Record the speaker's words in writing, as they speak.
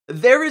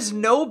There is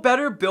no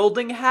better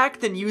building hack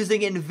than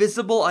using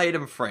invisible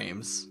item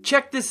frames.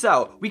 Check this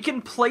out. We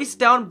can place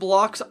down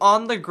blocks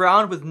on the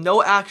ground with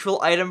no actual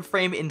item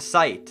frame in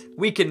sight.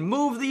 We can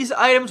move these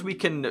items, we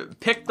can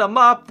pick them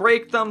up,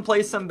 break them,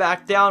 place them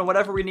back down,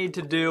 whatever we need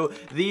to do.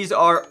 These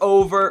are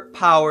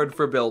overpowered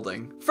for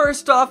building.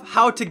 First off,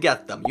 how to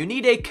get them. You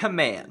need a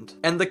command,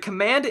 and the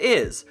command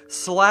is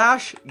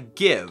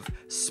 /give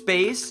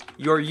space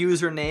your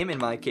username, in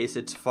my case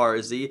it's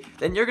Farzy.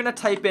 Then you're gonna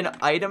type in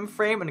item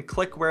frame and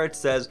click where it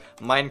says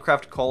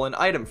Minecraft :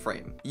 item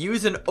frame.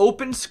 Use an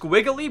open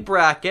squiggly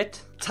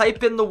bracket,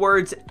 type in the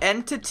words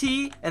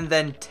entity and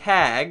then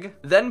tag,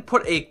 then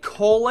put a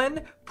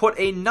colon, put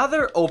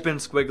another open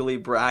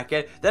squiggly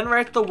bracket, then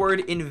write the word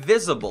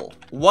invisible.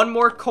 One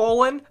more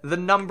colon, the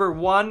number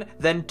 1,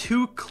 then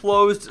 2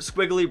 closed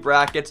squiggly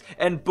brackets,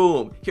 and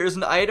boom, here's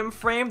an item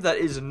frame that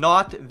is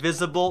not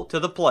visible to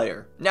the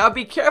player. Now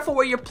be careful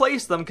where you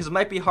place them, because it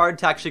might be hard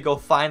to actually go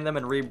find them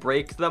and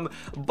re-break them,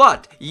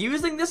 but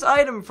using this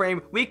item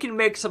frame, we can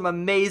make some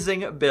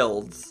amazing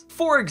builds.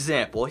 For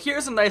example,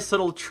 here's a nice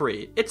little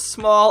tree. It's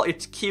small,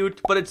 it's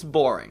cute, but it's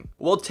boring.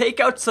 We'll take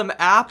out some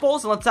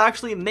apples, and let's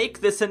actually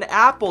make this an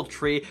apple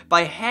tree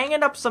by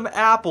hanging up some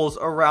apples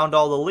around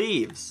all the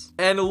leaves.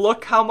 And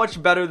look how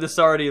much better this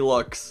already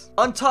looks.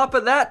 On top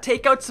of that,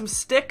 take out some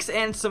sticks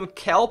and some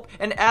kelp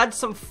and add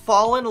some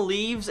fallen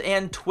leaves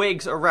and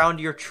twigs around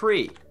your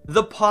tree.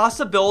 The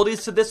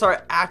possibilities to this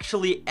are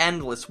actually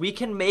endless. We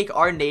can make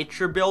our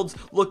nature builds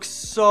look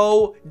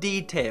so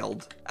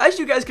detailed. As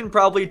you guys can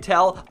probably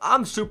tell,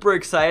 I'm super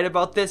excited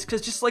about this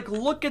because just like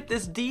look at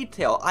this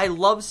detail. I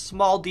love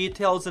small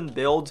details in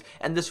builds,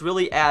 and this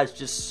really adds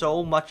just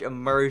so much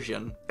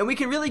immersion. And we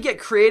can really get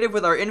creative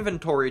with our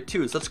inventory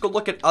too. So let's go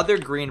look at other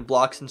green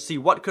blocks and see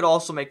what could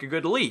also make a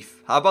good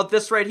leaf. How about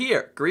this right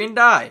here? Green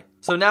dye.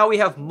 So now we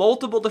have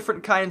multiple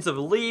different kinds of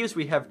leaves,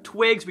 we have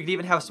twigs, we can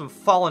even have some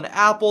fallen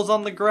apples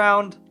on the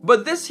ground.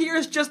 But this here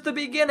is just the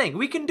beginning.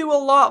 We can do a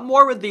lot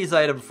more with these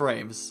item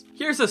frames.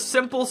 Here's a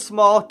simple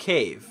small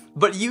cave.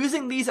 But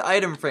using these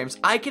item frames,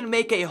 I can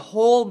make a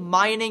whole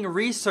mining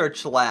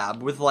research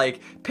lab with like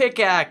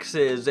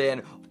pickaxes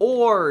and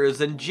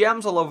ores and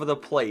gems all over the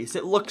place.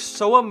 It looks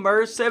so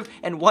immersive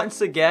and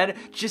once again,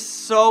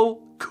 just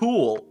so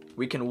cool.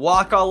 We can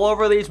walk all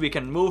over these, we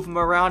can move them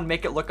around,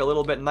 make it look a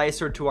little bit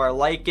nicer to our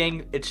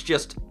liking. It's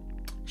just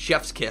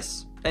chef's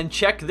kiss. And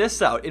check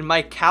this out, in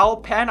my cow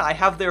pen, I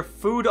have their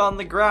food on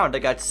the ground. I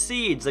got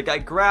seeds, I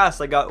got grass,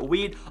 I got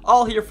wheat,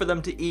 all here for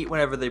them to eat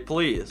whenever they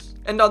please.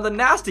 And on the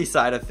nasty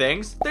side of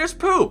things, there's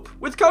poop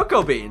with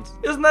cocoa beans.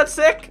 Isn't that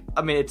sick?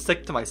 I mean, it's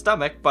sick to my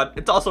stomach, but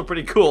it's also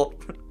pretty cool.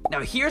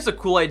 Now here's a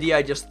cool idea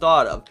I just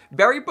thought of.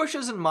 Berry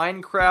bushes in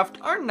Minecraft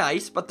are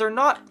nice, but they're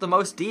not the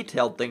most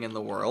detailed thing in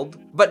the world.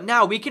 But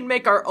now we can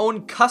make our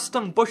own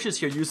custom bushes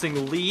here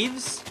using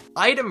leaves,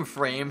 item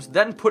frames,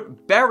 then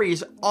put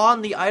berries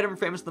on the item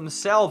frames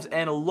themselves,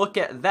 and look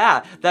at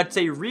that. That's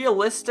a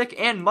realistic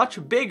and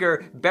much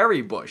bigger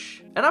berry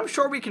bush. And I'm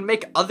sure we can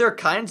make other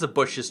kinds of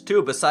bushes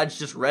too, besides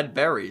just red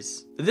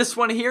berries. This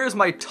one here is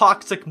my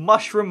toxic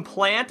mushroom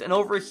plant, and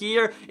over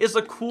here is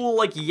a cool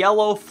like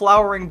yellow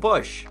flowering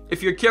bush.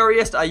 If you're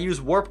curious, I use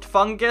warped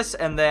fungus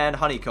and then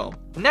honeycomb.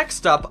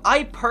 Next up,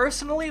 I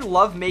personally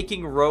love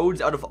making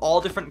roads out of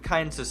all different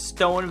kinds of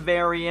stone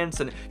variants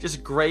and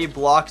just gray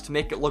blocks to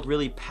make it look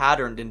really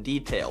patterned and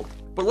detailed.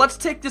 But let's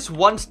take this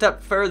one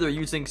step further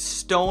using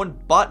stone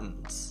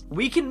buttons.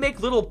 We can make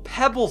little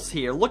pebbles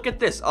here. Look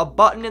at this, a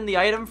button in the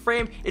item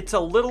frame, it's a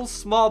little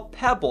small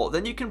pebble.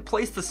 Then you can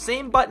place the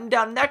same button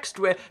down next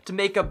to it to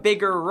make a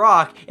bigger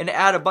rock and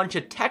add a bunch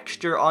of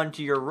texture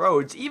onto your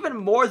roads, even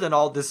more than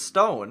all this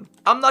stone.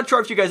 I'm not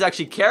sure if you guys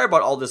actually care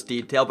about all this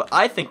detail, but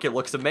I think it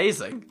looks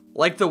amazing.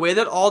 Like the way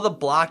that all the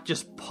black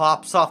just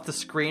pops off the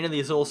screen and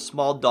these little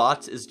small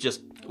dots is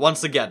just,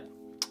 once again,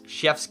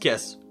 chef's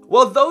kiss.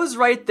 Well, those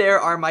right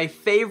there are my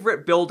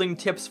favorite building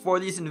tips for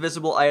these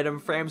invisible item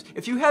frames.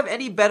 If you have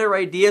any better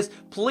ideas,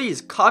 please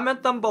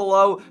comment them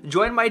below,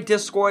 join my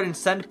Discord, and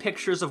send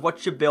pictures of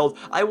what you build.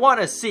 I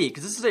want to see,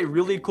 because this is a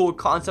really cool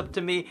concept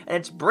to me, and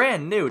it's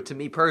brand new to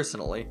me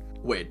personally.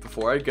 Wait,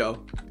 before I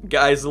go.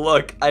 Guys,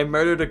 look, I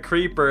murdered a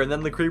creeper and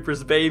then the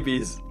creeper's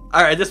babies.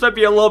 Alright, this might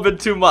be a little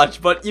bit too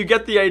much, but you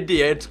get the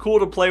idea. It's cool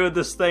to play with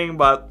this thing,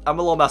 but I'm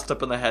a little messed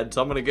up in the head,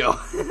 so I'm gonna go.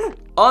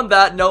 On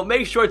that note,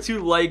 make sure to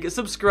like,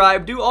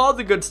 subscribe, do all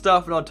the good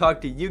stuff, and I'll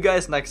talk to you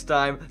guys next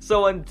time.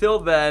 So until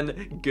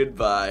then,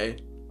 goodbye.